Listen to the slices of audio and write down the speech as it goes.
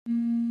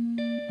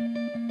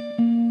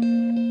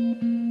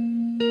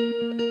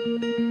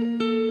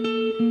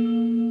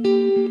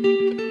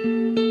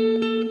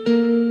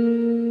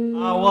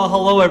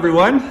hello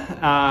everyone.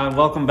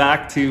 Welcome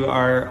back to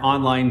our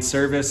online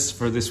service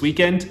for this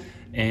weekend.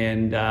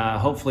 And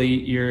hopefully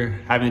you're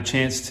having a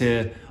chance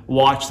to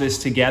watch this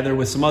together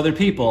with some other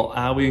people.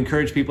 We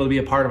encourage people to be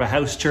a part of a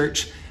house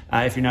church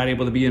if you're not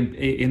able to be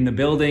in the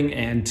building,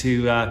 and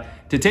to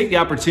take the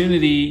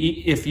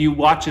opportunity, if you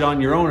watch it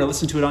on your own or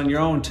listen to it on your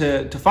own,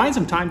 to find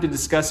some time to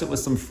discuss it with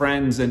some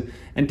friends and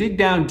dig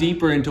down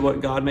deeper into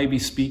what God may be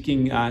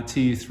speaking to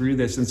you through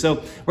this. And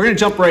so we're going to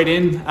jump right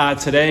in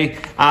today.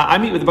 I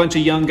meet with a bunch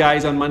of young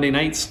guys on Monday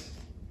nights,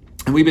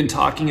 and we've been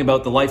talking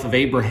about the life of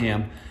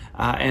Abraham.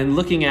 And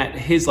looking at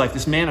his life,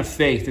 this man of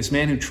faith, this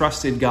man who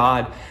trusted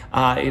God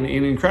in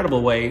an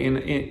incredible way. And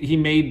he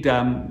made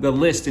the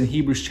list in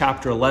Hebrews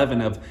chapter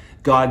 11 of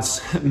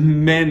God's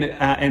men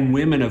and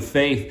women of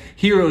faith,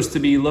 heroes to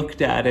be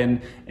looked at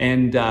and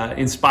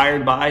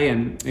inspired by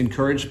and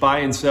encouraged by.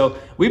 And so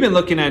we've been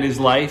looking at his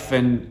life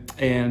and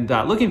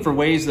looking for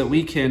ways that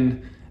we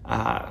can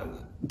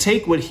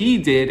take what he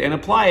did and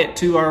apply it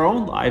to our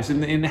own lives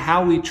and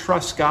how we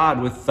trust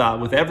God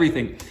with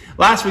everything.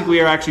 Last week we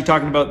were actually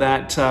talking about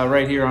that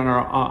right here on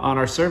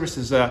our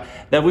services, that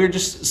we were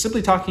just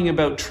simply talking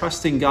about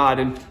trusting God.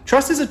 And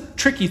trust is a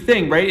tricky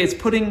thing, right? It's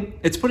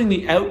putting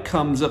the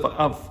outcomes of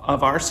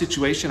our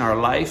situation, our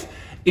life,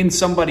 in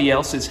somebody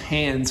else's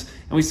hands.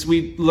 And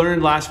we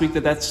learned last week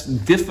that that's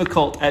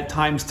difficult at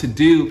times to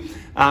do,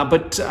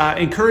 but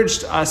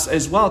encouraged us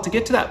as well to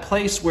get to that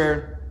place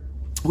where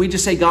we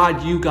just say,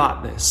 God, you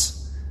got this.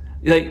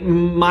 Like,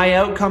 my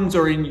outcomes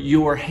are in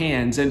your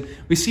hands. And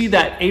we see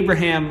that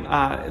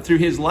Abraham, through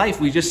his life,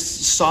 we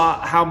just saw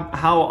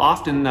how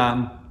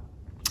often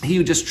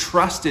he just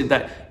trusted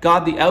that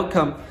God, the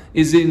outcome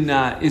is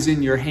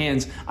in your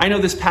hands. I know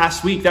this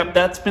past week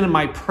that's been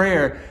my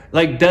prayer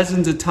like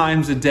dozens of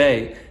times a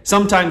day.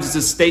 Sometimes it's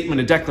a statement,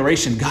 a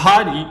declaration,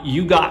 God,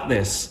 you got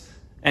this.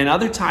 And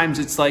other times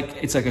it's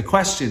like a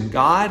question,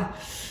 God,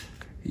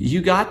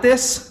 you got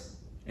this?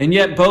 And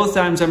yet both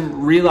times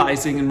I'm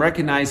realizing and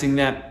recognizing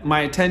that my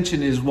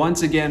attention is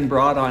once again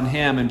brought on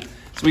him. And so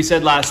we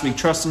said last week,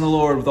 trust in the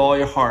Lord with all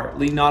your heart.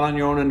 Lean not on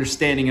your own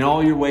understanding. In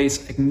all your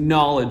ways,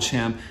 acknowledge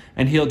him,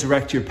 and he'll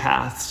direct your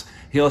paths.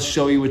 He'll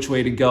show you which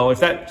way to go. If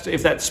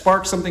that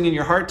sparks something in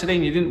your heart today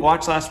and you didn't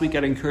watch last week,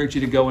 I'd encourage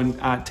you to go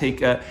and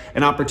take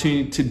an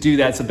opportunity to do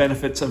that. It's the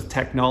benefits of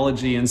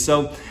technology. And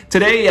so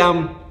today,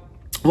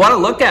 I want to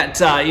look at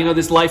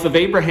this life of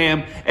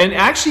Abraham, and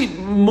actually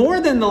more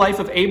than the life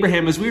of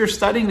Abraham, as we were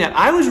studying that,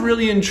 I was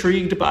really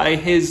intrigued by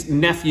his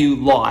nephew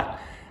Lot,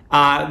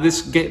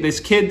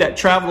 this kid that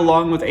traveled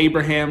along with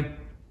Abraham,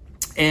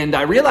 and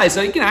I realized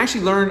that you can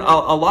actually learn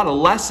a lot of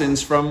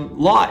lessons from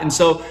Lot. And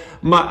so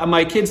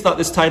my kids thought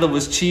this title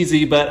was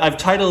cheesy, but I've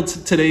titled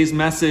today's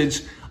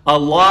message a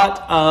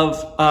lot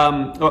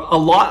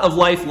of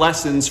life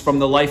lessons from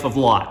the life of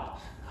Lot.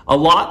 A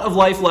lot of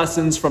life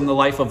lessons from the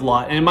life of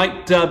Lot. And it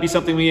might be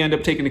something we end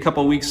up taking a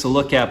couple of weeks to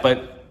look at.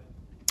 But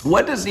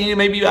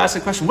maybe you ask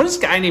the question, what is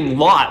this guy named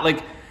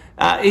Lot?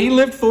 He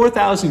lived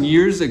 4,000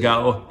 years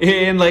ago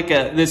in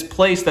this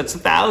place that's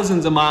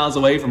thousands of miles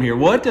away from here.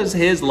 What does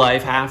his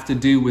life have to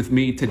do with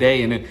me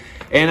today?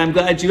 And I'm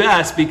glad you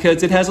asked,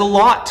 because it has a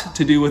lot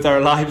to do with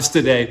our lives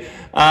today.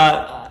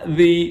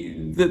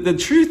 The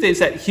truth is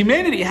that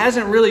humanity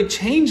hasn't really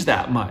changed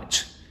that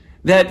much.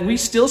 That we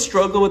still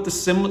struggle with the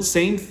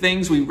same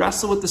things. We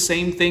wrestle with the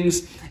same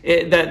things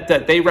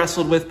that they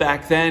wrestled with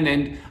back then,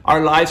 and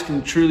our lives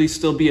can truly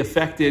still be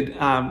affected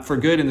for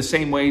good in the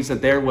same ways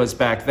that there was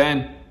back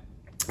then.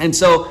 And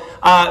so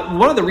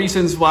one of the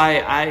reasons why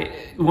I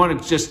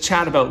want to just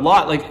chat about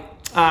Lot,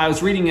 I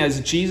was reading as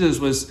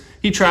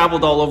he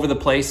traveled all over the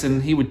place,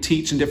 and he would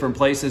teach in different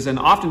places, and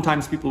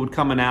oftentimes people would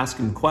come and ask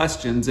him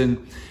questions.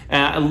 And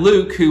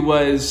Luke, who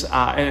was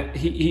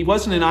he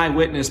wasn't an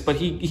eyewitness, but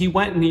he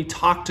went and he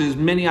talked to as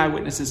many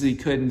eyewitnesses as he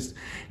could,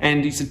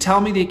 and he said,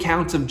 "Tell me the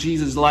accounts of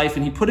Jesus' life,"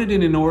 and he put it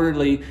in an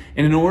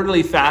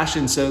orderly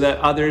fashion so that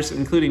others,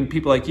 including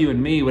people like you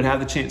and me, would have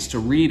the chance to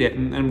read it.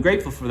 And I'm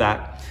grateful for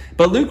that.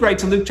 But Luke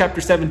writes in Luke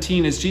chapter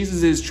 17, as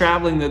Jesus is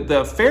traveling,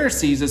 the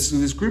Pharisees,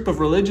 this group of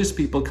religious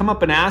people, come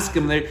up and ask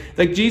him, they're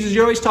like, "Jesus,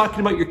 you're always talking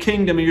about your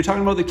kingdom, and you're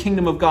talking about the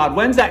kingdom of God.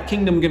 When's that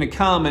kingdom going to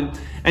come?"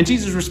 And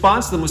Jesus'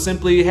 response to them was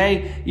simply,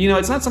 "Hey,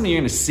 it's not something you're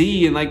going to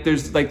see, and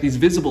there's these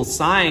visible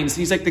signs."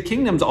 He's like, "The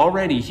kingdom's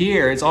already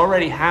here. It's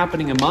already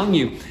happening among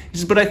you." He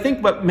says, "But I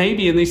think and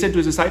they said to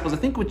his disciples, I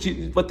think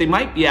what they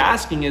might be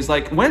asking is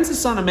when's the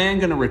Son of Man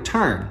going to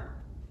return?"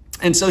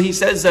 And so he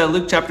says,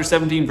 Luke chapter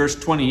 17, verse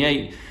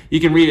 28, you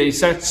can read it. He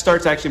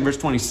starts actually in verse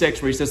 26,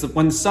 where he says that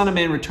when the Son of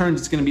Man returns,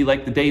 it's going to be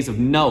like the days of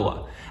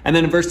Noah. And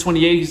then in verse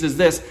 28, he says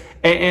this,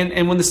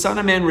 and when the Son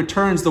of Man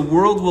returns, the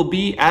world will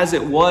be as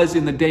it was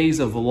in the days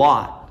of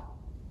Lot.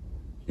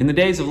 In the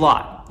days of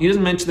Lot. He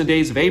doesn't mention the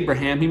days of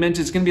Abraham. He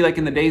mentions it's going to be like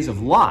in the days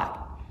of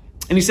Lot.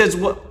 And he says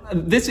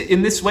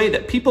in this way,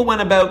 that people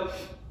went about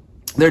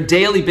their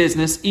daily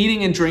business,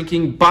 eating and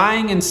drinking,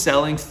 buying and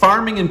selling,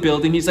 farming and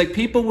building. He's like,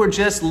 people were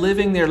just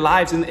living their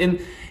lives. And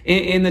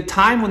in the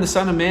time when the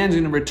Son of Man is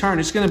going to return,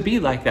 it's going to be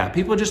like that.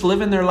 People are just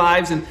living their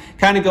lives and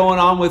kind of going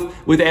on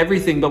with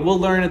everything. But we'll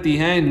learn at the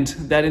end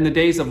that in the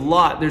days of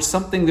Lot, there's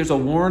a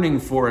warning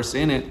for us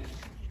in it.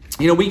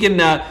 We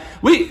can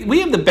we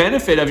have the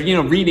benefit of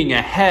reading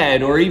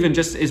ahead, or even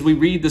just as we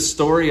read the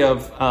story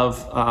of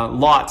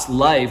Lot's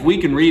life, we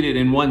can read it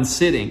in one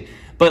sitting.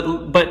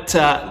 But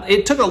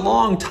it took a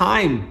long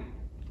time.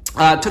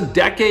 It took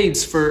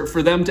decades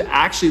for them to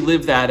actually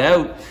live that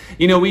out.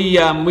 We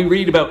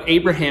read about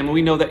Abraham, and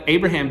we know that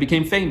Abraham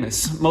became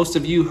famous. Most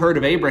of you heard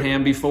of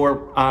Abraham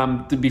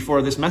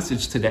before this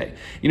message today.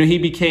 He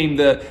became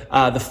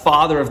the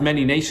father of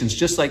many nations,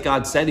 just like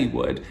God said he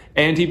would,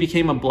 and he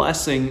became a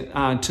blessing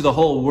to the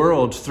whole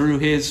world through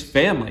his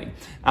family,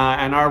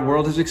 and our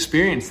world has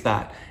experienced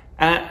that.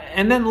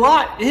 And then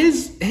Lot,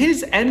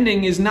 his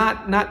ending is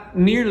not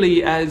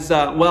nearly as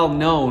well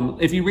known.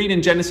 If you read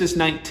in Genesis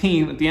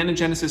 19, at the end of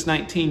Genesis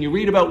 19, you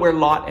read about where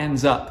Lot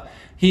ends up.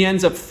 He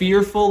ends up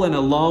fearful and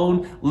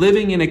alone,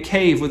 living in a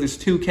cave with his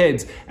 2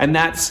 kids, and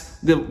that's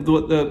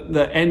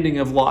the ending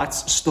of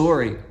Lot's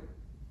story.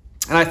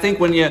 And I think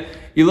when you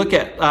look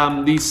at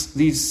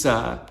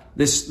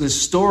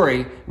this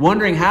story,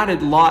 wondering how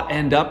did Lot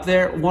end up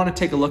there, I want to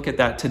take a look at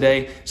that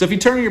today. So if you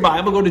turn to your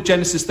Bible, go to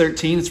Genesis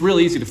 13. It's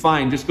really easy to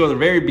find. Just go to the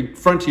very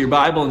front of your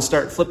Bible and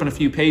start flipping a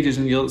few pages,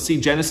 and you'll see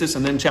Genesis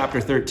and then chapter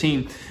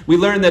 13. We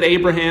learn that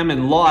Abraham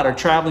and Lot are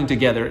traveling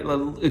together.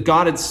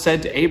 God had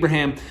said to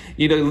Abraham,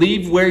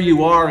 leave where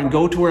you are and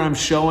go to where I'm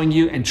showing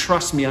you, and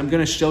trust me, I'm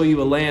going to show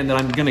you a land that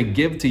I'm going to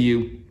give to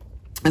you.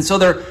 And so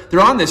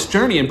they're on this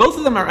journey, and both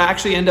of them are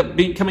actually end up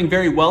becoming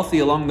very wealthy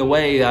along the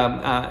way.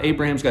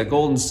 Abraham's got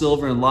gold and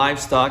silver and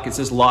livestock. It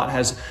says Lot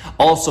has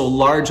also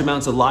large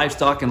amounts of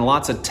livestock and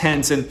lots of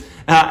tents. And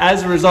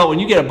as a result, when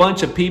you get a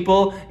bunch of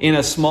people in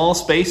a small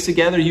space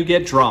together, you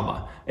get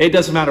drama. It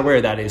doesn't matter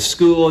where that is,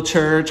 school,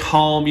 church,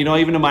 home.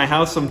 Even in my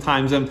house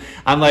sometimes I'm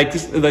like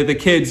the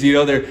kids,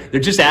 they're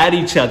just at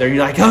each other.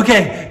 You're like,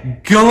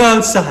 okay, go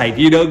outside,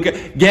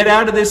 get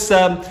out of this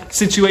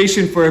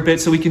situation for a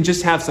bit so we can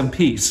just have some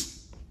peace.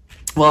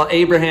 Well,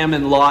 Abraham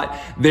and Lot,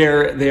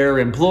 their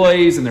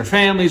employees and their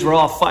families were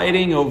all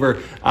fighting over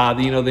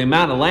the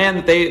amount of land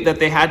that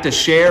they had to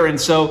share, and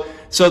so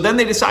then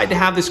they decide to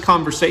have this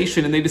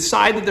conversation, and they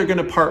decide that they're going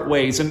to part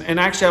ways. And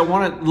actually, I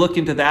want to look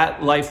into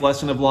that life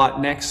lesson of Lot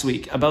next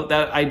week, about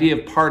that idea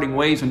of parting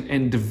ways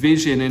and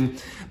division.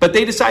 But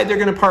they decide they're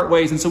going to part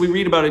ways, and so we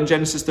read about it in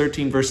Genesis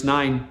 13, verse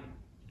 9.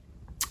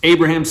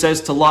 Abraham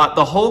says to Lot,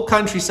 "The whole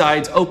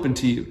countryside's open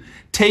to you.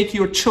 Take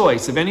your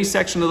choice of any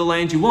section of the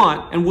land you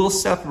want, and we'll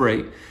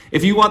separate.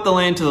 If you want the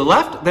land to the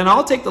left, then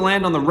I'll take the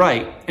land on the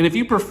right. And if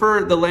you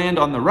prefer the land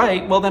on the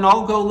right, well, then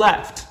I'll go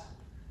left."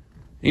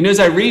 As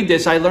I read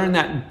this, I learned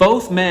that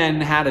both men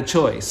had a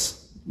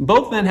choice.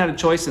 Both men had a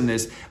choice in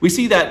this. We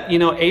see that,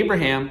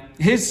 Abraham,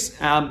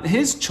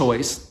 his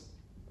choice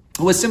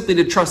was simply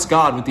to trust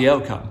God with the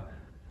outcome.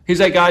 He's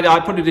like, "God, I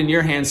put it in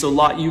your hands, so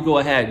Lot, you go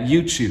ahead.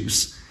 You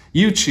choose.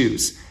 You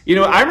choose."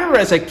 I remember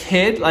as a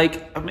kid,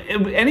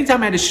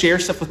 anytime I had to share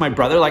stuff with my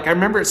brother, I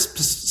remember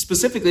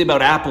specifically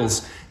about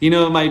apples.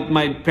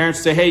 My parents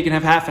would say, "Hey, you can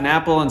have half an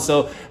apple." And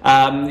so,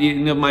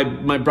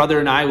 my brother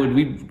and I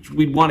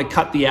we'd want to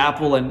cut the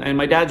apple. And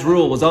my dad's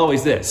rule was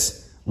always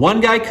this: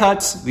 one guy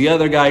cuts, the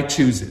other guy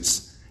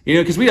chooses.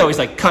 Because we'd always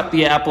cut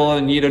the apple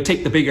and,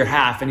 take the bigger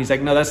half. And he's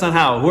like, "No, that's not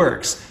how it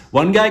works.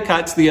 One guy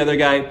cuts, the other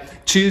guy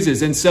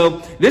chooses." And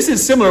so this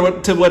is similar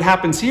to what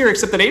happens here,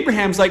 except that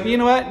Abraham's like, "You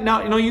know what?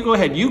 No, you go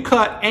ahead. You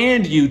cut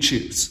and you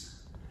choose.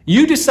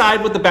 You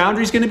decide what the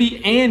boundary is going to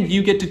be, and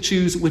you get to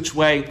choose which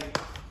way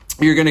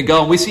you're going to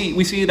go." And we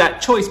see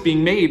that choice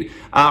being made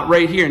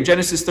right here in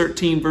Genesis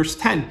 13, verse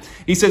 10.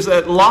 He says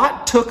that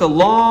Lot took a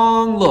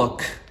long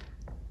look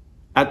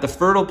at the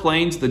fertile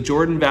plains of the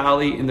Jordan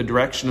Valley in the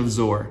direction of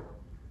Zoar.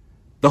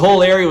 The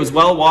whole area was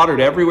well watered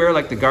everywhere,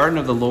 like the garden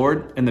of the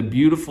Lord and the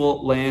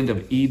beautiful land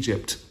of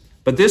Egypt.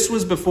 But this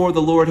was before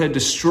the Lord had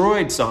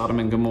destroyed Sodom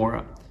and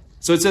Gomorrah.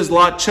 So it says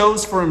Lot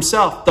chose for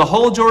himself the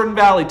whole Jordan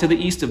Valley to the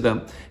east of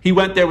them. He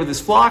went there with his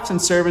flocks and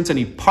servants, and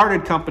he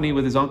parted company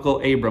with his uncle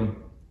Abram.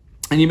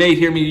 And you may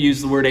hear me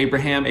use the word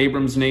Abraham.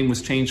 Abram's name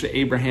was changed to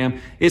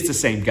Abraham. It's the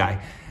same guy.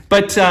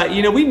 But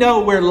we know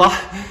where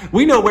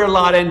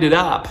Lot ended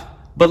up.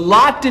 But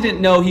Lot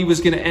didn't know he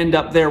was going to end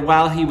up there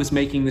while he was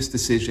making this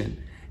decision.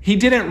 He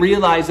didn't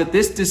realize that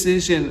this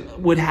decision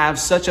would have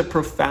such a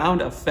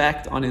profound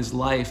effect on his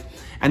life.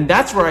 And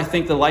that's where I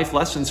think the life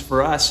lessons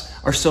for us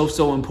are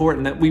so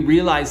important, that we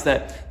realize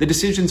that the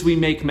decisions we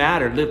make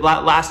matter.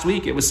 Last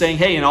week it was saying,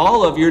 hey, in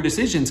all of your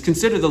decisions,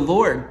 consider the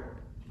Lord,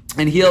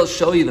 and he'll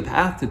show you the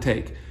path to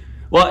take.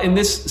 Well, in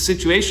this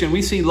situation,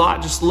 we see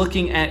Lot just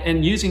looking at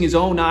and using his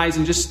own eyes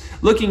and just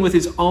looking with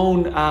his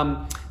own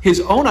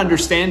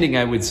understanding,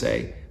 I would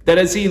say. That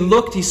as he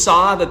looked, he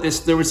saw that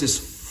there was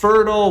this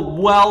fertile,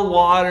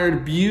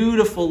 well-watered,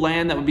 beautiful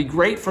land that would be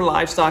great for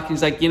livestock.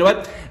 He's like, you know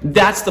what?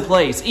 That's the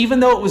place. Even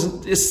though it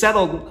was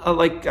settled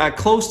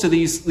close to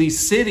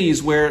these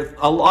cities where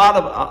a lot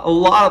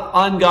of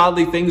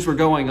ungodly things were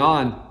going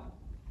on,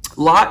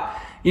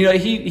 Lot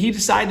he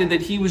decided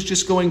that he was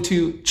just going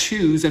to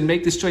choose and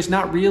make this choice,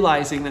 not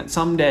realizing that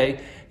someday,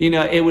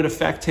 it would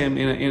affect him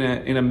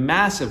in a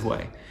massive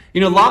way.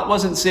 Lot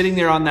wasn't sitting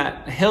there on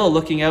that hill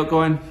looking out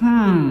going,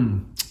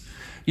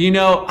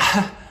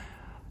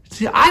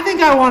 I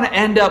think I want to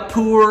end up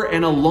poor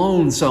and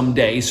alone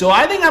someday, so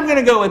I think I'm going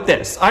to go with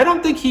this. I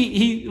don't think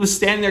he was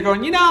standing there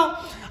going,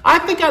 I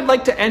think I'd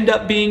like to end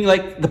up being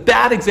like the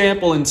bad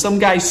example in some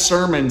guy's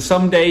sermon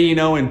someday, in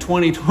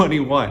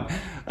 2021.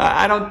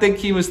 I don't think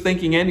he was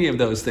thinking any of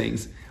those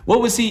things.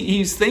 What was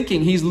he's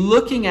thinking? He's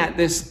looking at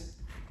this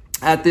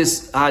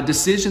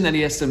decision that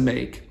he has to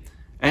make.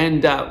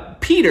 And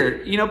Peter,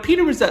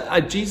 Peter was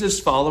a Jesus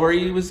follower.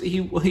 He was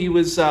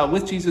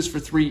with Jesus for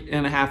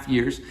 3.5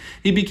 years.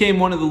 He became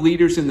one of the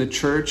leaders in the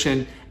church.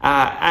 And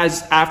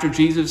after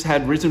Jesus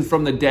had risen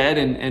from the dead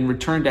and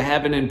returned to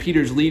heaven, and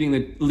Peter's leading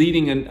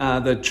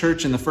the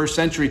church in the first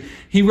century,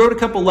 he wrote a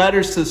couple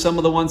letters to some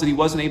of the ones that he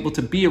wasn't able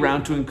to be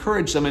around to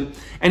encourage them.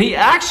 And he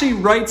actually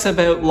writes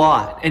about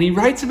Lot, and he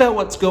writes about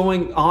what's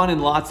going on in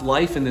Lot's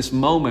life in this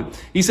moment.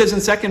 He says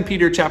in 2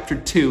 Peter chapter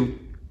 2.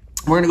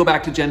 We're going to go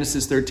back to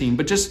Genesis 13,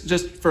 but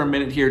just for a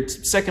minute here,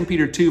 2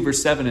 Peter 2,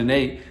 verse 7 and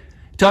 8, he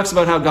talks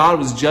about how God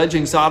was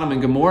judging Sodom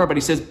and Gomorrah, but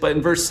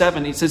in verse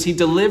 7, he says, he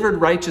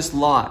delivered righteous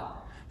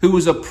Lot, who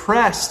was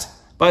oppressed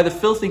by the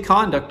filthy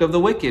conduct of the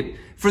wicked.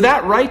 For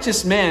that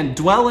righteous man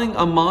dwelling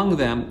among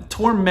them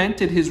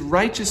tormented his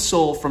righteous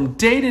soul from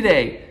day to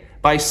day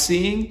by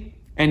seeing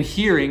and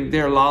hearing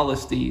their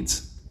lawless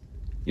deeds.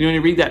 When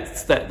you read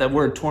that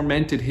word,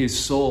 tormented his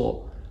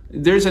soul,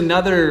 there's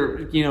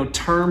another,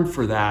 term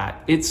for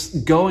that. It's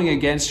going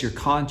against your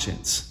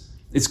conscience.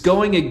 It's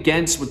going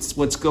against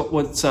what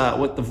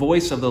the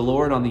voice of the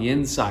Lord on the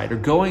inside, or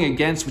going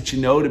against what you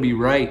know to be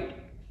right.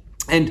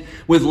 And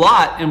with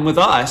Lot and with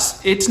us,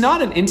 it's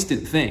not an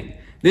instant thing.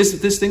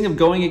 This thing of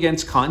going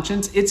against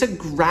conscience, it's a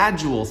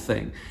gradual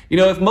thing.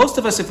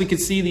 If we could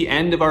see the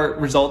end of our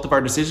result of our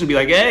decision, be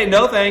like, hey,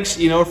 no thanks.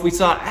 If we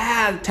saw,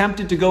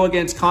 tempted to go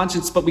against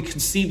conscience, but we could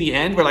see the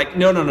end, we're like,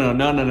 no,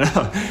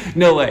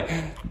 no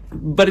way.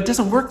 But it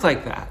doesn't work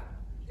like that.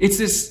 It's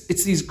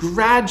these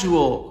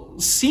gradual,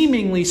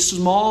 seemingly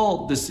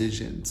small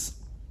decisions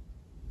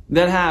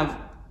that have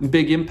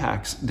big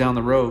impacts down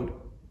the road.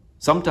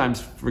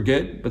 Sometimes for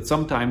good, but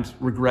sometimes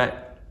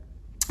regret.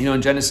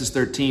 In Genesis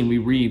 13, we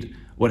read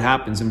what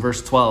happens in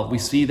verse 12. We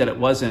see that it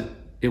wasn't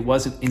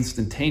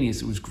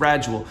instantaneous. It was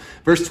gradual.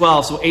 Verse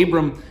 12, so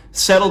Abram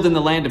settled in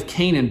the land of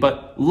Canaan,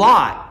 but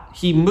Lot,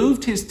 he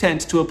moved his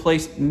tent to a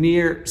place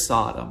near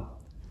Sodom.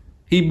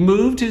 He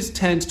moved his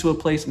tent to a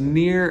place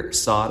near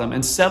Sodom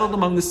and settled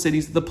among the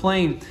cities of the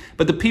plain.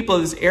 But the people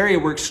of this area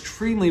were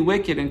extremely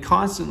wicked and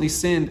constantly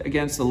sinned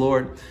against the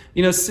Lord.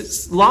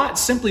 Lot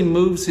simply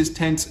moves his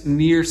tent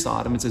near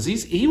Sodom. It says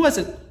he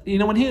wasn't,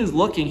 when he was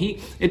looking,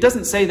 it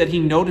doesn't say that he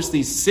noticed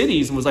these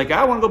cities and was like,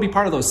 I want to go be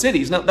part of those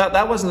cities. No,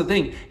 that wasn't the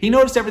thing. He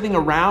noticed everything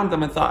around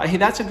them and thought, hey,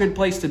 that's a good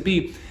place to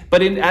be.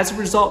 But as a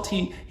result,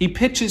 he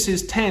pitches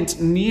his tent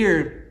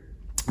near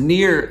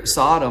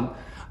Sodom.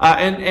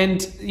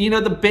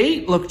 The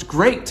bait looked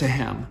great to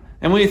him.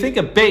 And when you think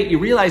of bait, you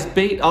realize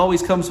bait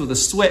always comes with a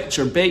switch,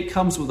 or bait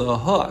comes with a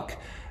hook.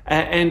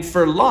 And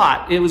for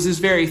Lot, it was this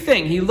very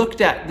thing. He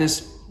looked at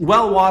this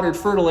well-watered,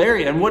 fertile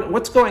area, and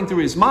what's going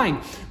through his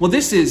mind? Well,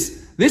 this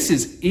is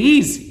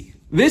easy.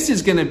 This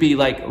is going to be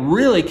like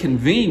really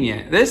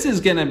convenient. This is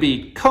going to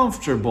be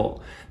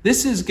comfortable.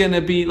 This is going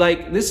to be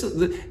like this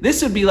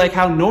would be like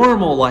how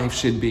normal life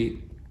should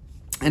be.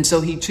 And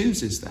so he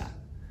chooses that.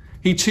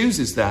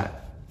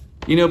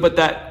 But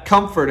that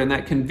comfort and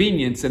that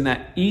convenience and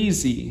that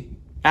easy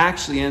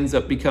actually ends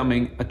up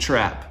becoming a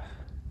trap.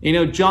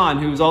 John,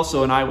 who was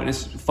also an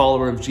eyewitness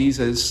follower of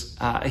Jesus,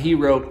 he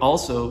wrote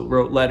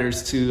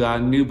letters to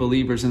new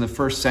believers in the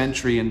first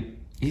century. And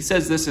he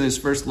says this in his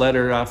first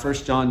letter, 1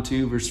 John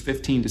 2, verse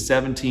 15 to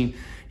 17.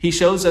 He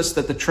shows us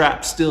that the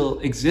trap still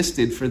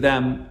existed for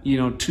them,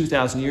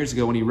 2,000 years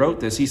ago when he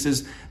wrote this. He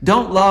says,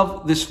 don't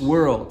love this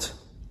world.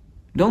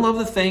 Don't love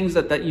the things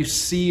that you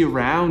see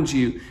around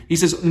you. He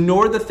says,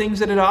 nor the things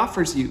that it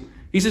offers you.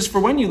 He says, for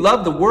when you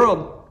love the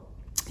world,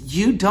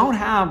 you don't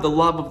have the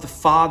love of the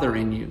Father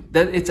in you.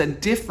 That it's a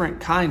different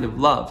kind of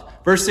love.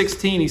 Verse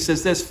 16, he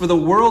says this, for the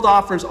world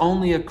offers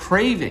only a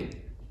craving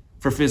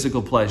for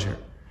physical pleasure.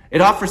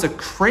 It offers a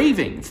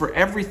craving for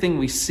everything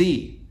we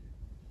see.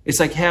 It's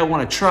like, hey, I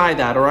want to try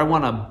that, or I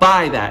want to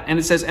buy that. And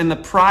it says, and the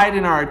pride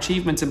in our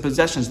achievements and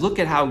possessions, look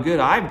at how good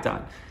I've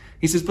done.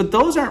 He says, but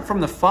those aren't from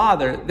the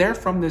Father, they're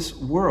from this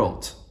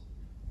world.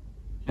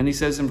 And he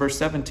says in verse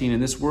 17,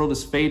 and this world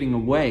is fading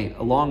away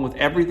along with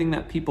everything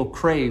that people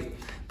crave.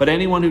 But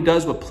anyone who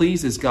does what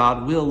pleases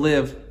God will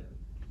live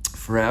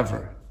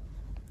forever.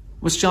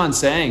 What's John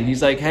saying?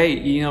 He's like, hey,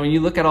 when you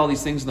look at all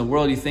these things in the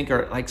world you think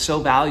are like so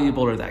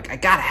valuable, or like, I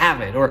got to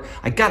have it, or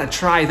I got to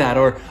try that,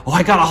 or,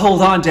 I got to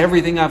hold on to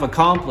everything I've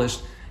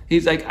accomplished.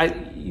 He's like,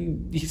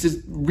 he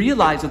says,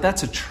 realize that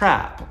that's a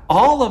trap.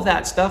 All of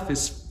that stuff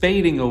is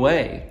fading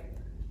away.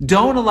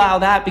 Don't allow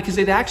that, because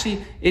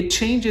it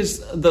changes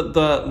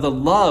the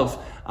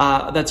love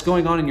that's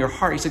going on in your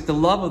heart. He's like, the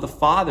love of the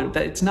Father,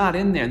 that it's not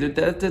in there.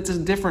 That's a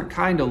different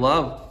kind of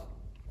love.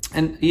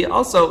 And he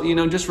also,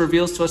 just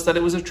reveals to us that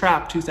it was a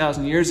trap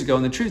 2,000 years ago.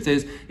 And the truth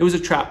is, it was a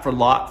trap for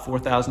Lot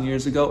 4,000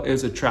 years ago. It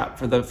was a trap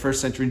for the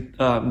first century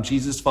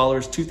Jesus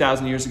followers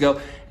 2,000 years ago.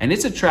 And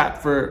it's a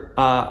trap for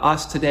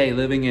us today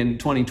living in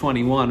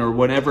 2021 or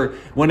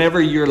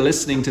whenever you're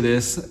listening to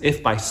this.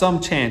 If by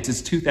some chance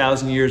it's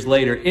 2,000 years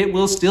later, it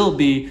will still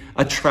be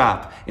a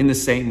trap in the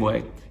same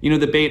way.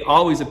 The bait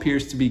always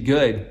appears to be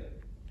good,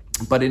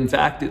 but in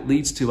fact, it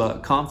leads to a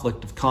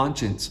conflict of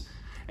conscience.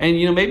 And,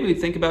 maybe we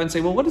think about it and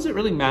say, well, what does it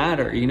really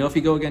matter? If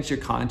you go against your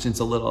conscience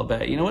a little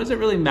bit, what does it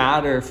really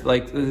matter if,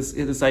 like,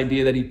 this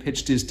idea that he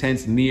pitched his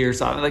tents near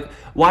Sodom? Like,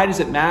 why does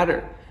it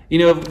matter?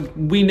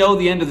 We know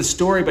the end of the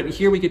story, but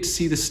here we get to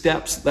see the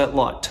steps that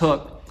Lot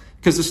took,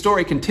 because the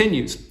story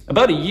continues.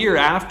 About a year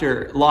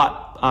after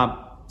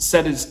Lot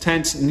set his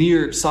tents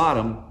near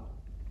Sodom,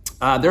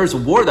 there's a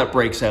war that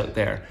breaks out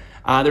there.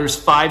 There's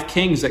 5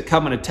 kings that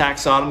come and attack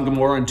Sodom,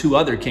 Gomorrah, and 2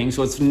 other kings.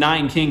 So it's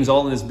 9 kings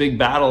all in this big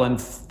battle. And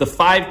the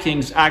 5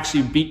 kings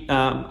actually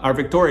are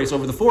victorious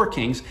over the 4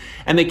 kings.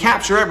 And they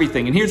capture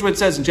everything. And here's what it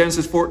says in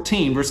Genesis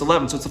 14, verse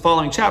 11. So it's the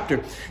following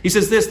chapter. He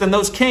says this, then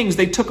those kings,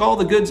 they took all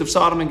the goods of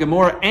Sodom and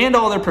Gomorrah and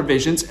all their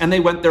provisions, and they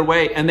went their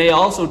way. And they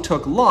also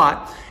took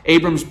Lot,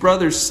 Abram's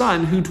brother's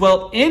son, who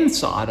dwelt in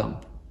Sodom,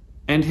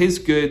 and his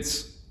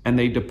goods, and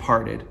they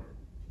departed.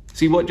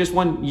 See, just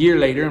 1 year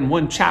later and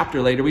 1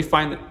 chapter later, we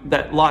find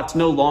that Lot's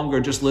no longer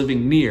just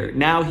living near.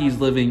 Now he's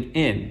living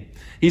in.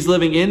 He's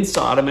living in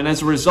Sodom, and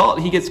as a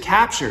result, he gets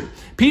captured.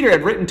 Peter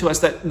had written to us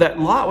that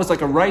Lot was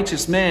like a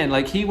righteous man.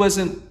 Like it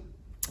wasn't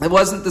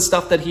the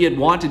stuff that he had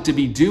wanted to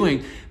be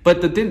doing,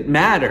 but that didn't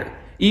matter.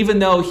 Even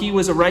though he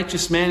was a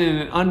righteous man in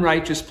an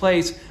unrighteous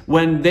place,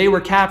 when they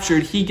were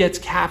captured, he gets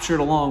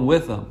captured along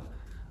with them.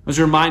 I was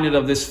reminded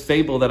of this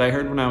fable that I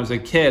heard when I was a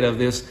kid of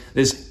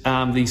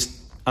these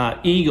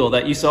eagle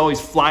that used to always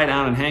fly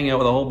down and hang out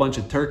with a whole bunch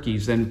of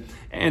turkeys, and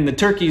the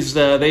turkeys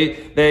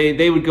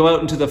they would go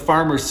out into the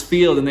farmer's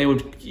field and they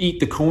would eat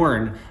the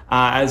corn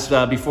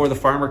before the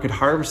farmer could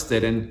harvest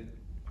it,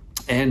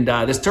 and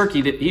this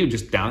turkey, he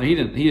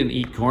didn't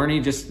eat corn. He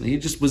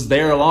just was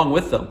there along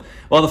with them.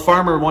 Well, the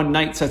farmer one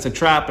night sets a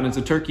trap, and as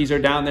the turkeys are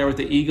down there with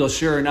the eagle,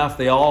 sure enough,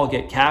 they all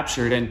get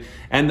captured.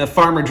 And the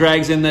farmer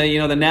drags in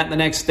the net the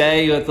next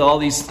day with all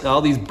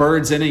these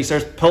birds in it. He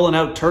starts pulling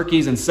out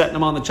turkeys and setting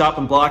them on the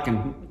chopping block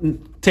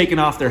and taking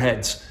off their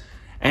heads.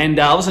 And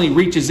all of a sudden he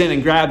reaches in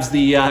and grabs the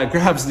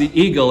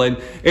eagle.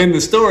 And in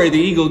the story, the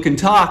eagle can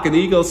talk. And the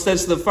eagle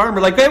says to the farmer,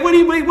 like, hey, what do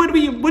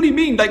you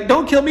mean? Like,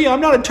 don't kill me.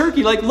 I'm not a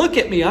turkey. Like, look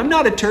at me. I'm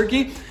not a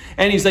turkey.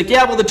 And he's like,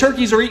 yeah, well, the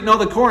turkeys are eating all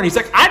the corn. He's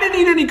like, I didn't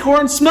eat any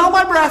corn. Smell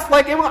my breath.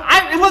 Like, it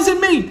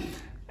wasn't me.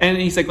 And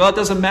he's like, well, it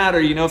doesn't matter.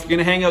 If you're going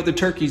to hang out with the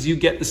turkeys, you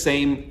get the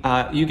same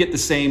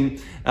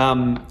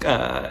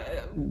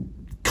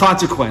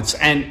consequence.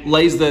 And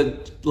lays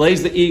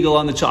the eagle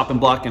on the chopping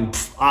block and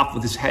off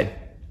with his head.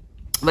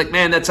 Like,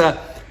 man, that's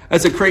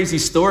a crazy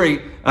story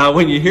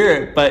when you hear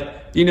it.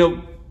 But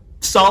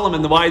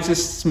Solomon, the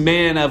wisest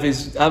man of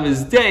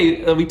his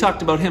day, we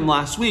talked about him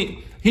last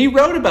week. He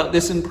wrote about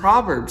this in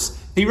Proverbs.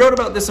 He wrote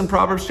about this in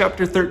Proverbs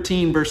chapter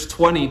 13, verse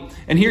 20.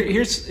 And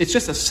it's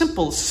just a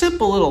simple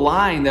little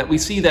line that we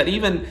see that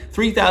even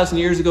 3,000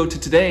 years ago to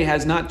today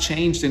has not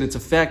changed in its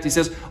effect. He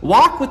says,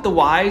 walk with the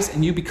wise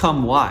and you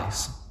become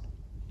wise,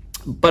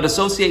 but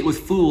associate with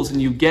fools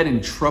and you get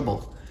in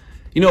trouble.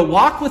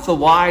 Walk with the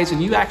wise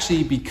and you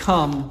actually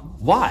become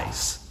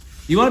wise.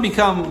 You want to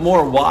become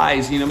more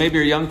wise. Maybe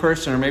you're a young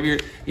person, or maybe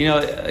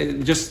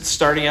you're, just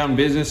starting out in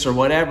business or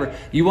whatever.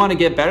 You want to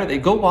get better.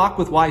 Go walk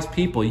with wise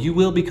people. You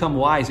will become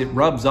wise. It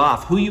rubs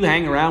off. Who you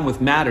hang around with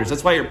matters.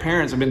 That's why your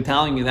parents have been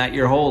telling you that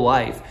your whole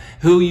life.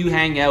 Who you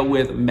hang out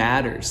with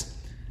matters.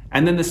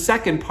 And then the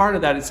second part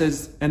of that, it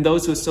says, and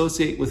those who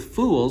associate with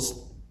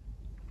fools,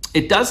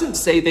 it doesn't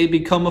say they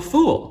become a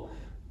fool.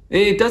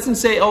 It doesn't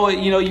say,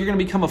 you're going to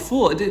become a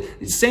fool.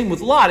 Same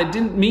with Lot. It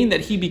didn't mean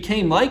that he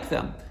became like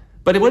them.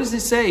 But what does it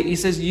say? He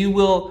says, you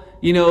will,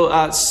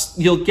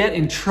 you'll get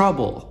in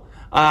trouble.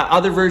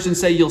 Other versions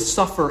say you'll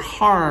suffer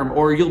harm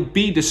or you'll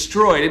be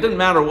destroyed. It doesn't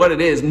matter what it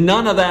is.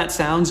 None of that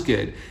sounds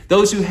good.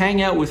 Those who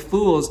hang out with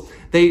fools,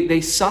 they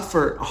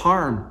suffer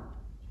harm.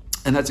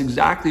 And that's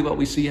exactly what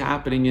we see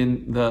happening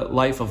in the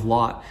life of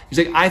Lot. He's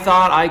like, I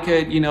thought I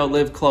could,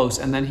 live close.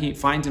 And then he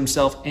finds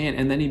himself in,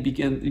 and then he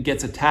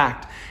gets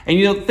attacked.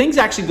 And, things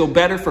actually go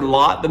better for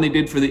Lot than they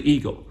did for the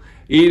eagle.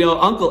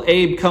 Uncle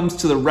Abe comes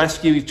to the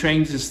rescue. He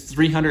trains his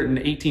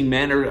 318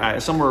 men or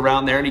somewhere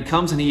around there. And he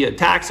comes and he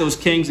attacks those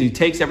kings and he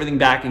takes everything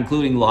back,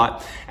 including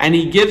Lot. And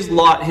he gives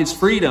Lot his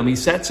freedom. He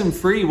sets him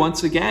free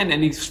once again.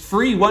 And he's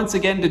free once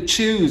again to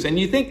choose. And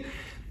you'd think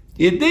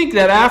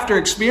that after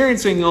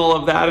experiencing all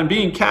of that and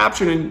being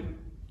captured and,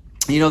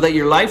 that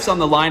your life's on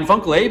the line, if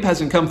Uncle Abe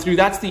hasn't come through,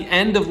 that's the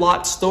end of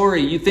Lot's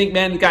story. You think,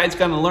 man, the guy's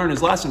going to learn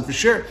his lesson for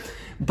sure.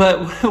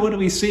 But what do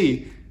we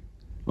see?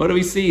 What do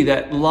we see?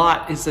 That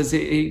Lot, it says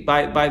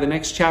by the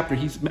next chapter,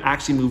 he's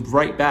actually moved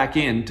right back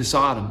into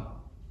Sodom.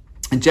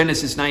 In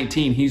Genesis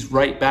 19, he's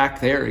right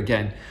back there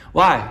again.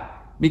 Why?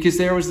 Because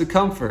there was the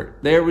comfort,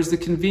 there was the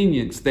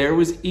convenience, there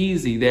was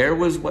easy, there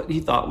was what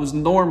he thought was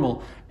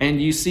normal. And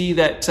you see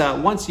that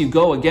once you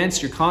go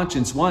against your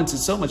conscience once,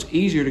 it's so much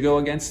easier to go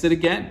against it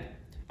again.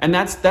 And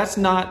that's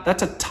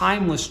a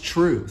timeless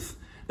truth.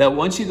 That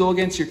once you go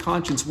against your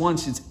conscience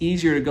once, it's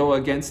easier to go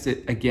against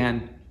it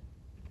again.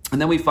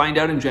 And then we find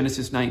out in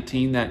Genesis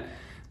 19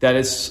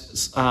 that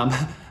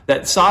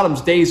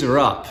Sodom's days are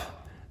up.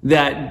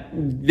 That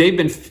they've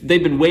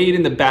been weighed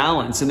in the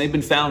balance and they've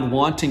been found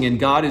wanting, and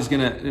God is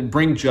going to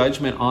bring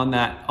judgment on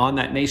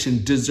that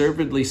nation,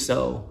 deservedly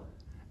so.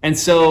 And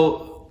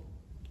so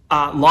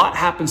Lot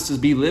happens to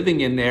be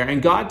living in there,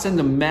 and God sends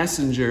a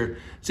messenger.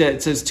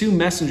 It says two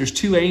messengers,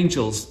 two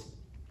angels,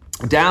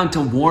 down to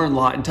warn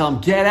Lot and tell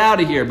him, get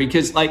out of here,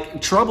 because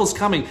trouble's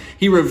coming.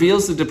 He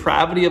reveals the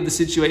depravity of the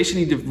situation.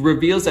 He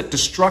reveals that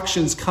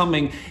destruction's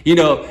coming. He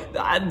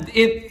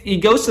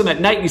goes to them at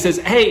night and he says,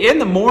 hey, in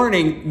the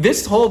morning,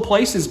 this whole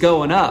place is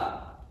going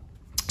up.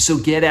 So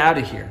get out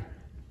of here.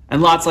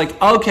 And Lot's like,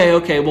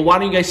 okay, well, why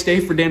don't you guys stay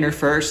for dinner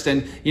first?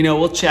 And,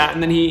 we'll chat.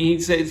 And then he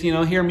says,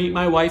 here, meet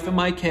my wife and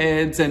my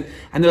kids. And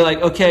they're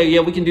like, okay, yeah,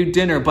 we can do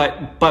dinner.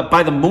 But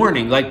by the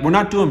morning, we're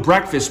not doing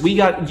breakfast. You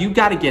got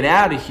to get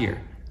out of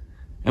here.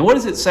 And what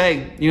does it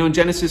say? In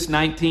Genesis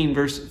 19,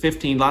 verse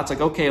 15, Lot's like,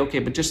 okay,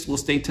 but we'll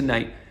stay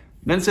tonight. And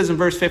then it says in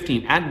verse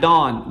 15, at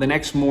dawn the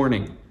next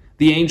morning,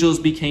 the angels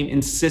became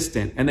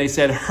insistent. And they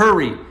said,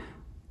 hurry,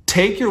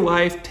 take your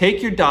wife,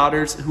 take your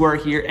daughters who are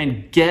here,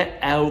 and get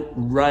out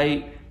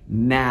right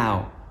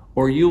now,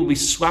 or you will be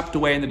swept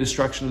away in the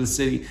destruction of the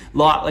city.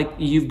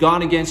 Lot, you've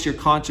gone against your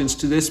conscience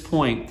to this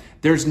point.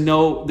 There is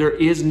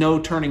no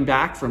turning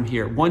back from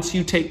here. Once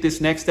you take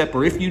this next step,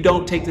 or if you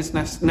don't take this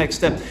next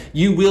step,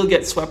 you will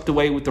get swept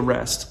away with the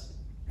rest.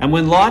 And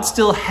when Lot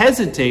still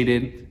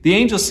hesitated, the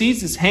angel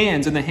seized his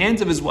hands and the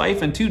hands of his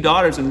wife and two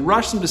daughters and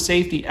rushed them to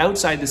safety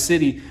outside the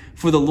city,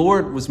 for the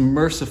Lord was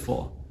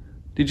merciful.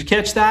 Did you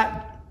catch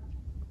that?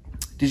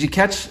 Did you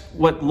catch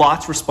what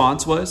Lot's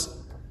response was?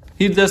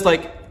 He does we'll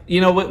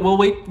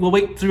wait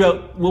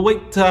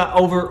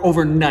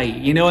overnight,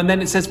 and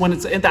then it says when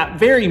it's at that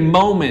very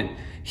moment,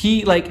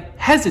 he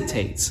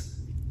hesitates.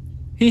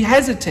 He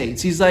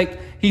hesitates.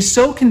 He's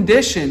so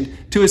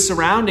conditioned to his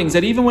surroundings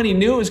that even when he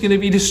knew it was going to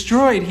be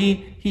destroyed,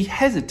 he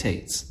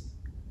hesitates.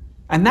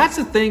 And that's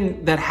the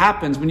thing that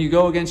happens when you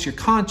go against your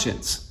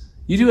conscience.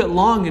 You do it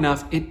long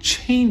enough, it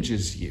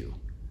changes you.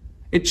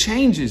 It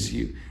changes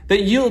you.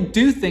 That you'll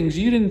do things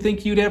you didn't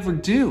think you'd ever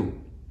do.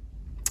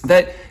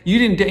 That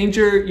you'd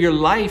endanger your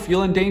life,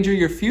 you'll endanger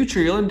your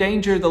future, you'll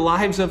endanger the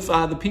lives of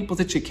the people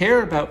that you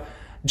care about,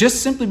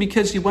 just simply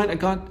because you went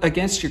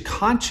against your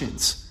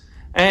conscience.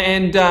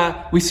 And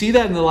we see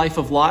that in the life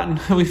of Lot, and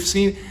we've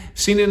seen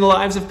it in the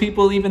lives of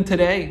people even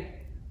today.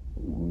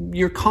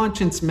 Your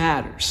conscience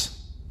matters.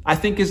 I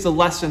think is the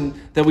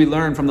lesson that we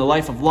learn from the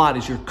life of Lot,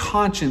 is your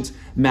conscience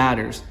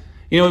matters.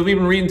 We've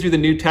been reading through the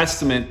New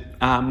Testament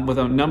with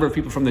a number of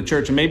people from the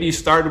church, and maybe you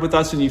started with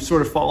us and you've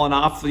sort of fallen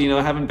off,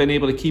 haven't been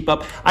able to keep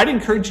up. I'd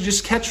encourage you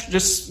just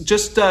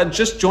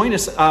join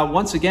us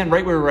once again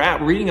right where we're at.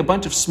 We're reading a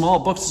bunch of small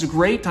books. It's a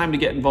great time to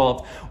get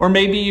involved. Or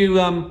maybe you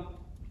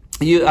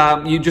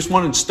just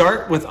want to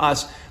start with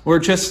us. We're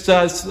just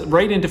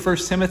right into 1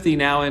 Timothy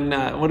now,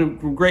 and what a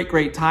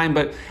great time.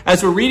 But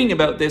as we're reading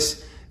about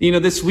this,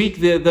 this week,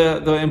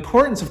 the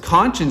importance of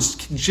conscience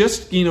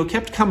just,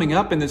 kept coming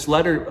up in this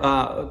letter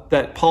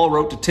that Paul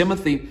wrote to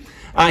Timothy.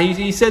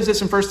 He says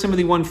this in 1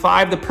 Timothy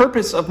 1:5, the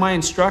purpose of my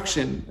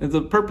instruction,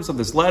 the purpose of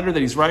this letter that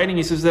he's writing,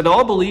 he says that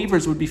all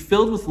believers would be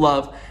filled with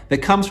love that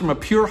comes from a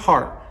pure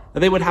heart,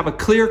 that they would have a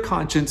clear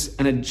conscience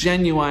and a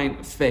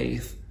genuine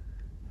faith.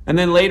 And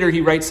then later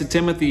he writes to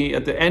Timothy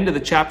at the end of the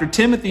chapter,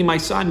 Timothy, my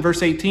son,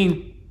 verse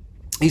 18,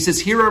 he says,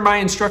 here are my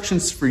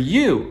instructions for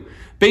you,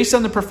 based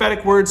on the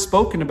prophetic words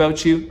spoken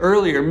about you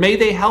earlier. May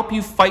they help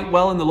you fight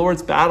well in the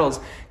Lord's battles.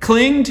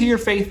 Cling to your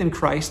faith in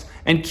Christ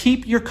and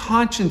keep your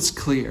conscience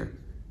clear.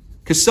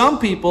 Because some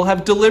people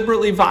have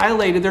deliberately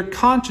violated their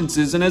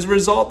consciences, and as a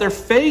result, their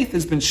faith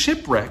has been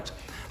shipwrecked.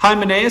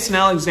 Hymenaeus and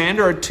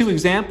Alexander are two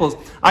examples.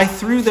 I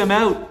threw them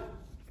out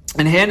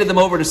and handed them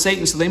over to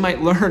Satan so they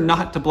might learn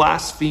not to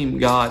blaspheme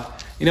God.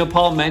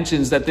 Paul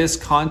mentions that this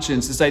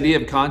conscience, this idea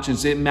of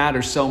conscience, it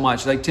matters so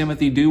much. Like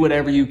Timothy, do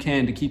whatever you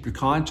can to keep your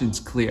conscience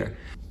clear.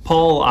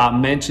 Paul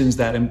mentions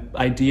that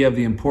idea of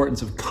the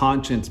importance of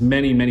conscience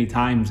many, many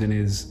times in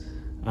his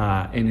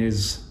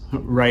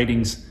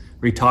writings,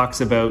 where he talks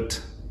about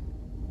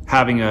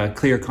having a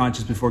clear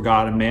conscience before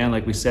God and man,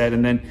 like we said.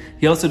 And then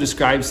he also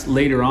describes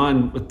later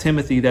on with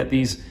Timothy that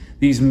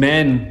these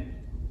men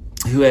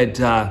who had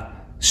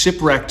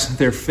shipwrecked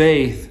their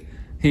faith,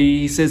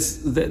 he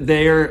says that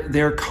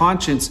their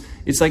conscience,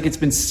 it's like it's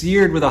been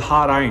seared with a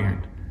hot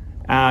iron.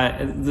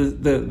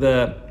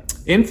 The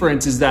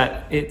inference is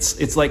that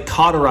it's like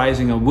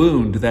cauterizing a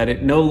wound, that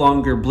it no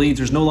longer bleeds,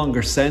 there's no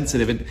longer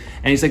sensitive. And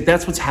he's like,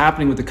 that's what's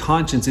happening with the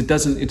conscience. It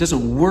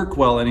doesn't work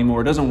well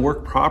anymore. It doesn't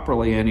work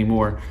properly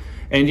anymore.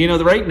 And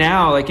right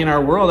now, like in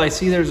our world, I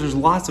see there's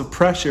lots of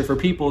pressure for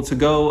people to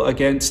go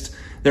against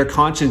their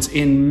conscience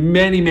in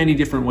many, many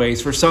different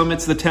ways. For some,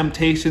 it's the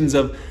temptations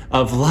of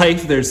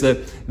life. There's the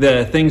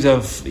things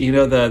of,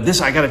 this,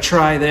 I got to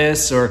try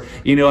this, or,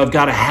 I've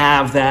got to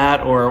have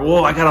that, or,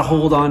 I got to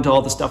hold on to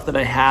all the stuff that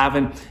I have.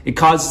 And it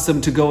causes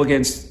them to go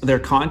against their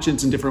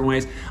conscience in different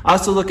ways. I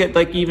also look at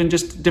even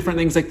just different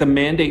things like the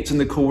mandates and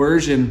the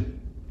coercion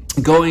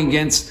going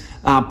against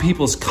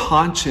people's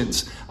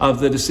conscience of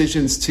the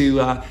decisions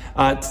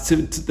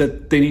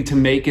that they need to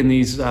make in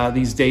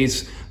these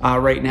days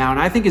right now. And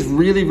I think it's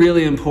really,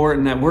 really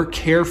important that we're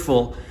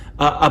careful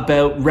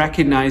about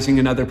recognizing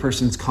another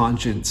person's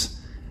conscience,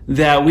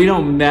 that we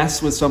don't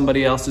mess with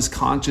somebody else's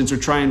conscience or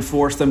try and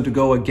force them to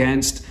go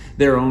against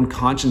their own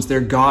conscience,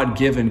 their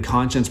God-given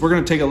conscience. We're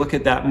going to take a look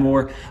at that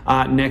more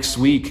next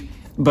week.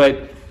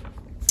 But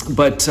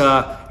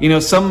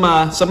some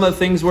of the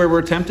things where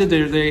we're tempted,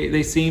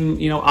 they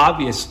seem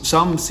obvious.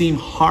 Some seem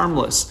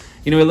harmless.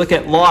 We look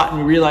at Lot and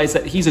we realize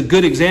that he's a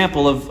good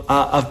example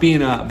of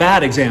being a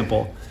bad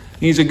example.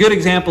 He's a good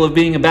example of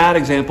being a bad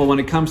example when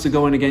it comes to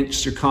going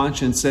against your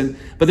conscience.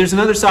 But there's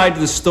another side to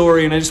the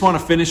story, and I just want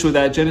to finish with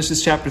that.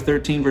 Genesis chapter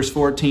 13, verse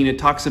 14, it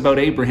talks about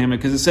Abraham,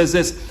 because it says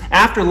this: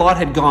 after Lot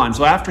had gone,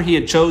 so after he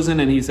had chosen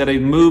and he said he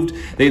moved,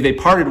 they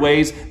parted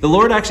ways, the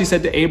Lord actually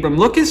said to Abram,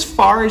 look as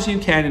far as you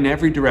can in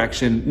every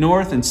direction,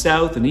 north and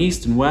south and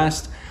east and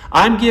west.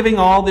 I'm giving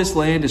all this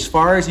land as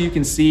far as you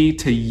can see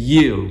to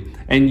you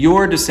and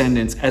your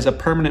descendants as a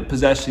permanent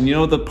possession.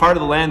 The part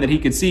of the land that he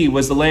could see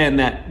was the land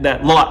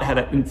that Lot had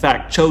in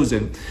fact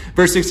chosen.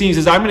 Verse 16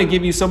 says, I'm going to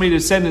give you so many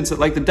descendants that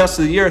like the dust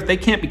of the earth, they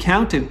can't be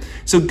counted.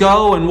 So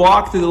go and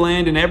walk through the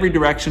land in every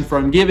direction, for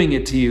I'm giving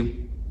it to you.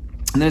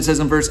 And then it says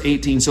in verse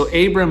 18, so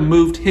Abram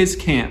moved his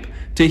camp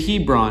to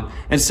Hebron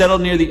and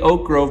settled near the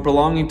oak grove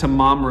belonging to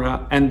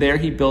Mamre, and there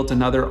he built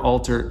another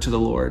altar to the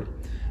Lord.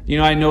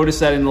 I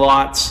noticed that in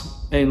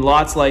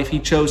Lot's life, he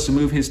chose to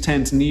move his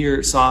tent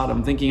near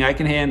Sodom, thinking, I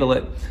can handle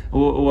it,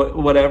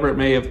 whatever it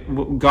may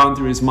have gone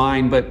through his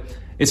mind. But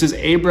it says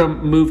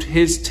Abram moved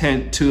his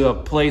tent to a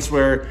place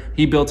where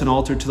he built an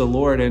altar to the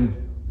Lord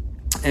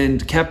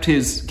and kept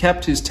his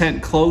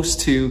tent close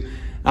to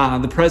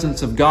the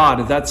presence of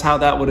God. That's how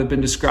that would have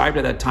been described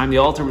at that time. The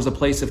altar was a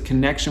place of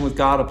connection with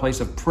God, a place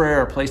of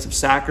prayer, a place of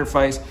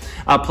sacrifice,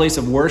 a place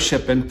of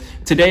worship. And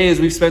today, as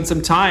we've spent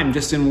some time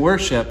just in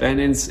worship and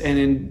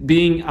in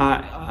being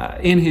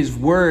in His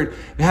Word,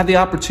 we have the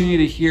opportunity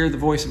to hear the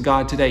voice of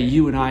God today.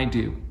 You and I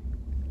do.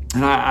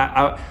 And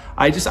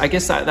I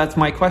guess that's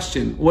my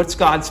question. What's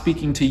God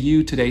speaking to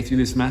you today through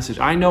this message?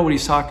 I know what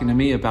He's talking to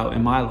me about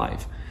in my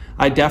life.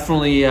 I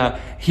definitely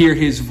hear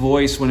His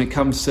voice when it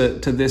comes to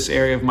this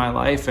area of my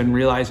life, and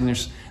realizing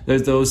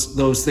there's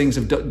those things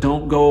of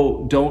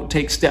don't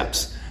take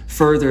steps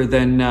further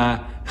than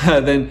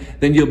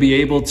you'll be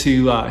able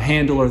to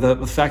handle, or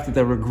the fact that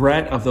the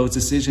regret of those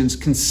decisions.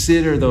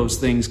 Consider those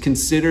things,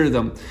 consider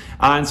them.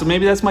 And so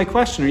maybe that's my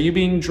question. Are you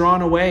being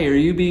drawn away? Are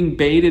you being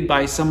baited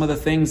by some of the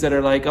things that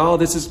are like, oh,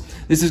 this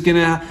is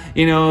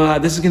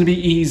gonna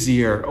be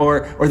easier,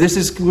 or this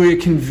is really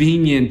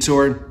convenient,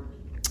 or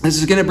this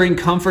is going to bring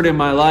comfort in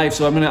my life,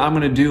 so I'm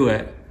going to do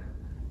it.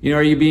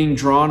 Are you being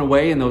drawn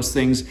away in those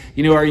things?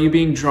 Are you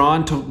being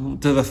drawn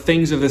to the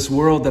things of this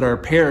world that are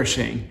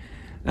perishing?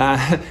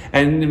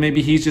 And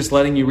maybe He's just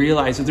letting you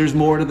realize that there's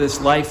more to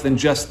this life than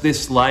just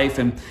this life.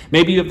 And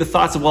maybe you have the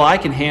thoughts of, well, I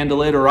can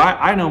handle it, or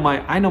I know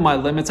my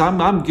limits.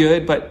 I'm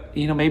good. But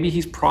maybe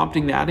He's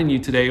prompting that in you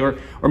today, or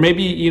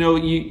maybe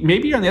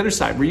maybe you're on the other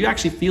side where you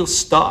actually feel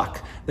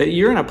stuck, that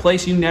you're in a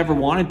place you never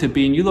wanted to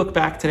be, and you look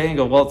back today and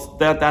go, well,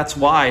 that's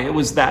why it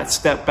was that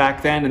step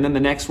back then, and then the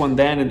next one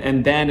then,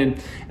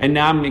 and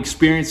now I'm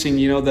experiencing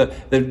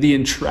the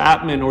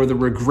entrapment or the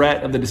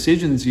regret of the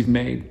decisions you've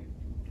made.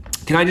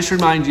 Can I just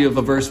remind you of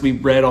a verse we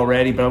read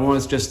already, but I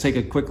want to just take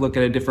a quick look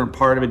at a different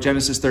part of it.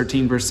 Genesis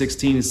 13, verse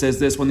 16, it says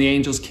this: when the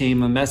angels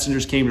came, the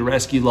messengers came to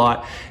rescue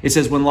Lot. It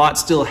says, when Lot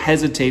still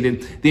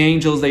hesitated, the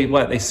angels,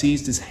 they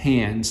seized his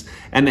hands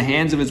and the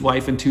hands of his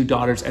wife and 2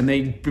 daughters, and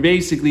they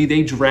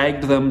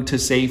dragged them to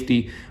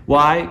safety.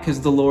 Why?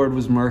 Because the Lord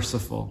was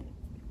merciful.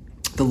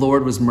 The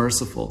Lord was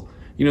merciful.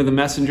 The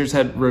messengers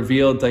had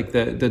revealed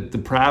the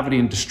depravity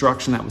and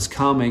destruction that was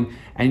coming,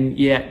 and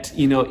yet,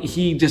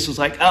 He just was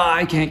like,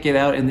 I can't get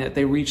out. And that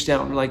they reached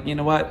out and were like, you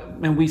know what,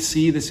 man, we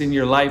see this in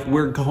your life.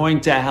 We're going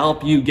to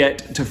help you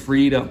get to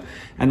freedom.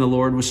 And the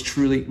Lord was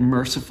truly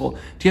merciful.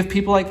 Do you have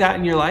people like that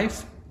in your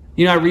life?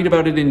 I read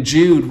about it in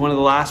Jude, one of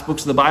the last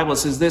books of the Bible. It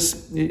says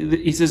this,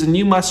 he says, and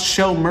you must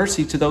show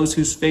mercy to those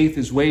whose faith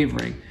is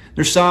wavering.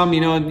 There's some,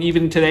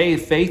 even today,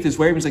 faith is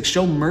wavering. It's like,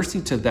 show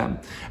mercy to them.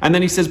 And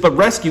then he says, but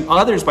rescue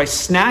others by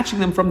snatching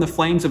them from the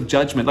flames of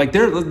judgment. Like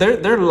their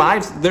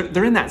lives,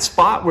 they're in that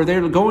spot where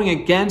they're going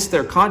against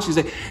their conscience.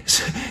 Like,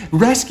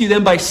 rescue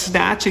them by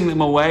snatching them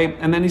away.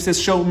 And then he says,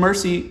 show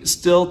mercy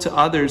still to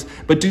others,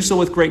 but do so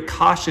with great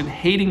caution,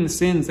 hating the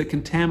sins that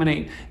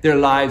contaminate their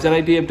lives. That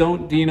idea of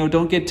don't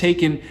get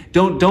taken,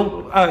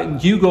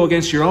 don't you go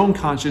against your own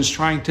conscience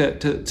trying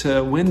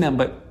to win them,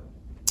 but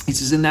he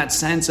says in that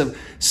sense of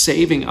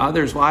saving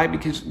others. Why?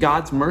 Because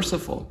God's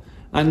merciful.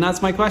 And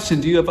that's my question.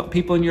 Do you have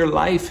people in your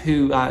life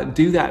who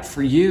do that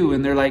for you?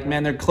 And they're like,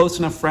 man, they're close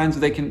enough friends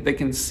that they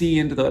can see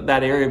into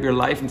that area of your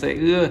life and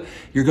say, ugh,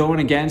 you're going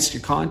against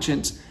your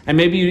conscience. And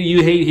maybe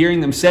you hate hearing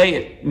them say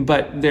it,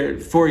 but they're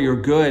for your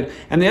good.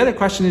 And the other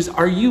question is,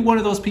 are you one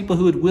of those people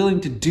who is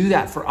willing to do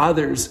that for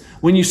others?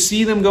 When you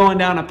see them going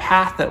down a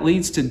path that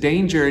leads to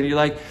danger and you're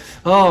like,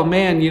 oh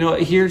man,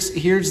 here's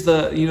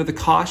the, the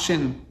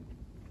caution,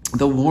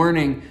 the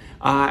warning,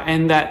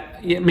 and that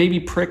it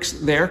maybe pricks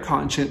their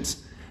conscience.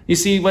 You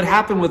see, what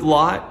happened with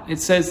Lot, it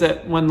says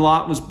that when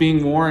Lot was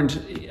being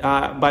warned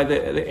by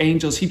the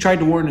angels, he tried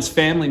to warn his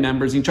family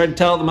members. He tried to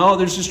tell them, oh,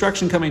 there's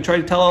destruction coming. He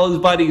tried to tell all his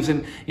buddies.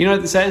 And you know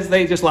what it says?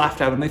 They just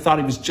laughed at him. They thought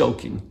he was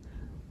joking.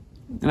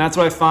 And that's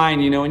what I find,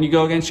 when you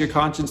go against your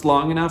conscience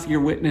long enough, your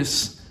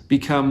witness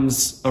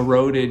becomes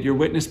eroded. Your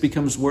witness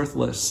becomes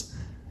worthless.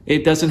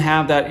 It doesn't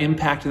have that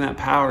impact and that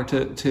power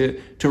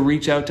to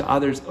reach out to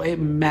others. It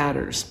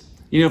matters.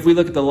 If we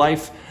look at the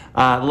life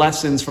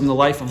lessons from the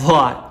life of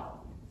Lot,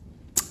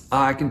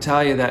 I can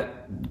tell you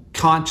that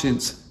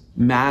conscience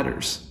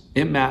matters.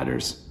 It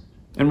matters.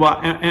 And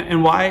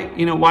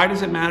why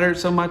does it matter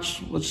so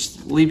much? Let's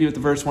just leave you with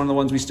the verse, one of the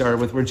ones we started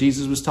with, where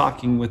Jesus was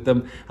talking with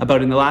them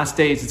about in the last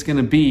days, it's going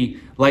to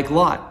be like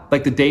Lot,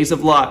 like the days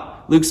of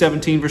Lot. Luke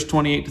 17, verse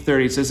 28 to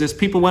 30, it says this,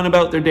 people went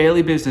about their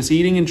daily business,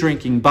 eating and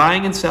drinking,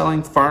 buying and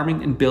selling,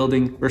 farming and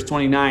building. Verse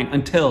 29,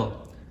 until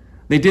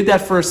they did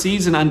that for a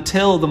season,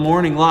 until the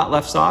morning Lot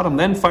left Sodom.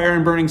 Then fire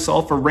and burning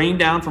sulfur rained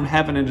down from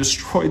heaven and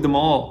destroyed them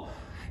all.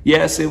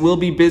 Yes, it will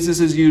be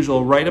business as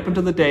usual right up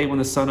until the day when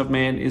the Son of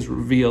Man is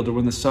revealed, or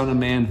when the Son of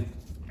Man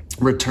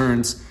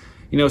returns.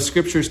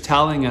 Scripture is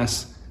telling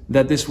us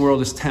that this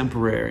world is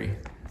temporary,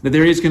 that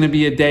there is going to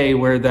be a day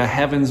where the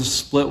heavens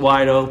split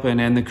wide open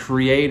and the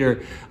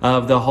Creator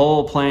of the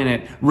whole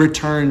planet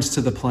returns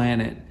to the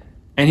planet.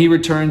 And he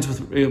returns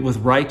with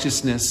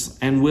righteousness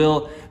and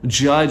will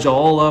judge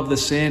all of the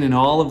sin and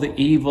all of the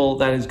evil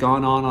that has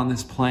gone on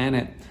this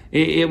planet.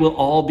 It will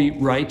all be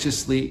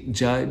righteously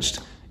judged,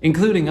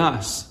 including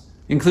us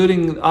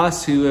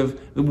who have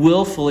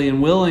willfully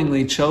and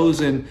willingly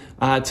chosen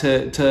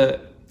to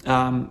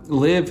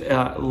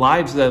live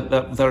lives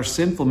that are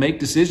sinful, make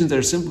decisions that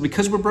are sinful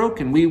because we're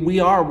broken.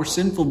 We're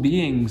sinful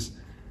beings.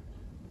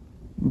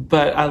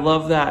 But I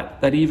love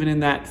that even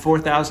in that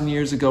 4,000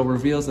 years ago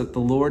reveals that the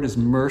Lord is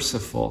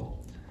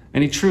merciful.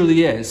 And he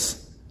truly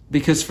is.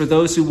 Because for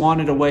those who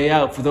wanted a way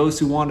out, for those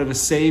who wanted a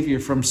savior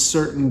from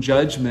certain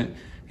judgment,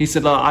 he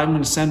said, I'm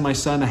going to send my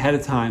son ahead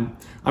of time.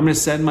 I'm going to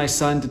send my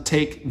son to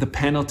take the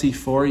penalty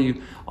for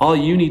you. All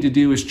you need to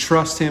do is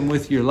trust him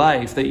with your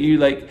life. That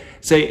you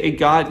say, hey,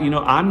 God,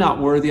 I'm not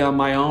worthy on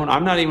my own.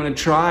 I'm not even going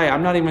to try.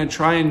 I'm not even going to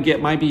try and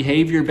get my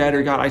behavior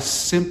better. God, I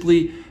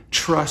simply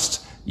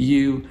trust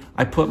you.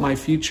 I put my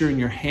future in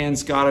your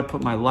hands, God. I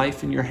put my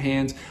life in your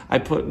hands. I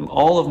put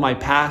all of my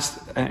past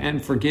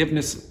and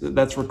forgiveness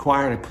that's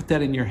required. I put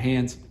that in your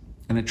hands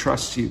and I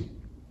trust you.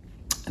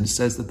 And it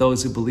says that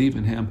those who believe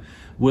in him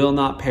will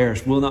not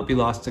perish, will not be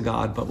lost to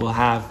God, but will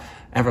have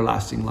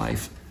everlasting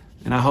life.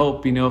 And I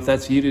hope, if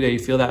that's you today, you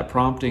feel that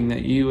prompting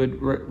that you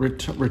would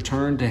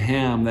return to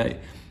him,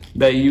 that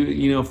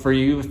you, for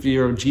you, if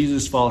you're a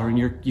Jesus follower and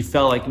you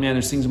felt like, man,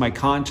 there's things in my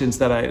conscience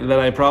that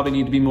I probably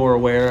need to be more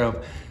aware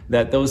of,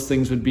 that those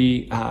things would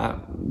be,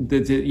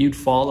 that you'd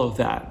follow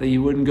that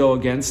you wouldn't go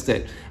against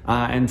it.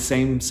 And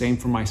same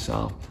for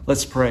myself.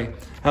 Let's pray.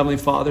 Heavenly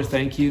Father,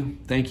 thank you.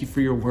 Thank you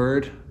for your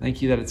word.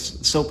 Thank you that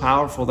it's so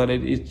powerful that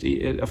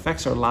it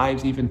affects our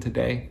lives even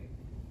today.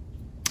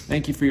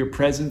 Thank you for your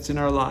presence in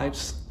our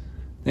lives.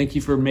 Thank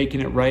you for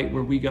making it right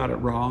where we got it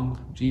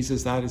wrong.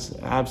 Jesus, that is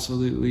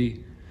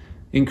absolutely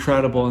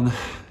incredible. And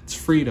it's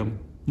freedom.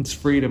 It's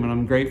freedom, and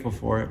I'm grateful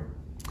for it.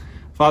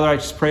 Father, I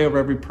just pray over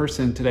every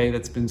person today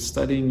that's been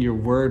studying your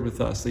word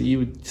with us, that you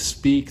would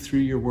speak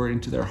through your word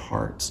into their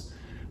hearts.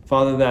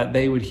 Father, that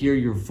they would hear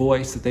your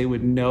voice, that they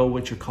would know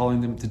what you're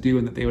calling them to do,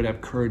 and that they would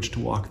have courage to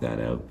walk that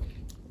out.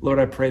 Lord,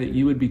 I pray that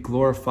you would be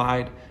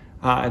glorified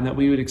and that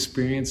we would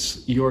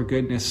experience your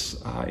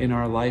goodness in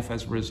our life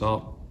as a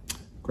result.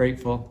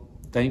 Grateful.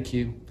 Thank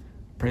you.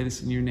 Pray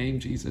this in your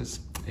name, Jesus.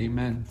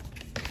 Amen.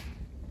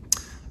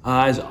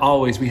 As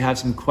always, we have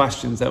some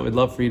questions that we'd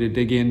love for you to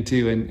dig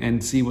into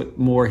and see what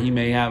more he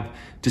may have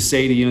to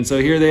say to you. And so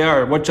here they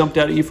are. What jumped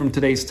out at you from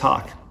today's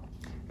talk?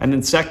 And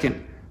then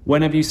second,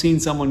 when have you seen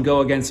someone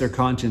go against their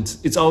conscience?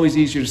 It's always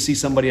easier to see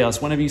somebody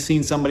else. When have you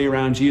seen somebody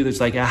around you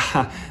that's like,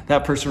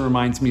 that person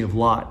reminds me of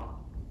Lot?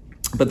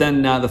 But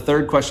then the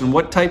third question,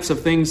 what types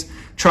of things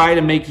try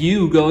to make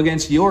you go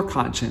against your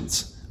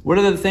conscience? What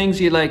are the things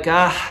you like,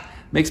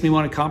 makes me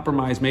want to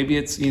compromise? Maybe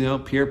it's,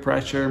 peer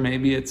pressure.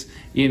 Maybe it's,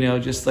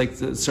 just like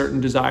the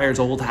certain desires,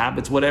 old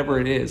habits, whatever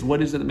it is.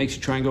 What is it that makes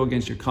you try and go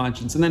against your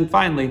conscience? And then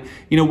finally,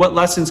 what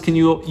lessons can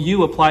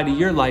you apply to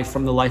your life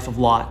from the life of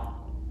Lot?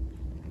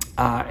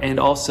 And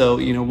also,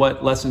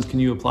 what lessons can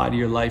you apply to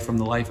your life from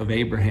the life of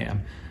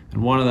Abraham?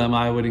 And one of them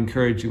I would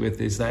encourage you with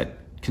is that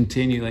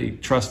continually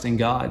trusting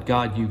God.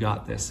 God, you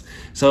got this.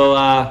 So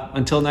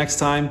until next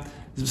time,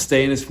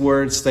 stay in His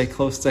Word, stay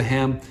close to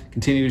Him,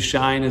 continue to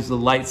shine as the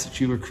lights that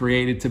you were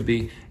created to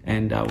be,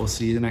 and we'll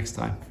see you the next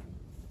time.